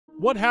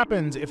What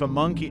happens if a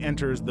monkey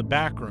enters the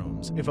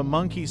backrooms, if a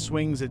monkey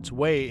swings its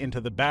way into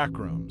the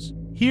backrooms?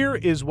 Here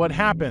is what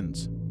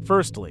happens.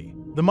 Firstly,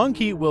 the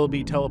monkey will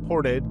be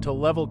teleported to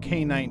level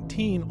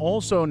K19,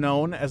 also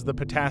known as the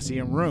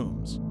POTASSIUM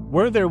Rooms,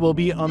 where there will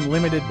be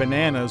unlimited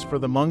bananas for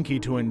the monkey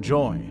to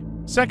enjoy.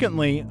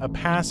 Secondly, a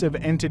passive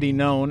entity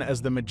known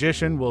as the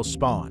Magician will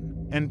spawn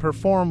and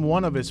perform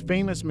one of his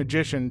famous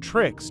magician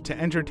tricks to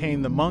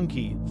entertain the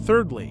monkey.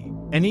 Thirdly,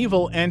 an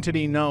evil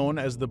entity known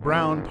as the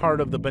brown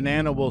part of the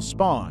banana will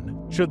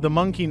spawn. Should the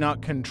monkey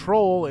not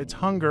control its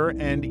hunger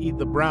and eat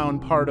the brown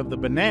part of the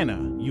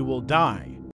banana, you will die.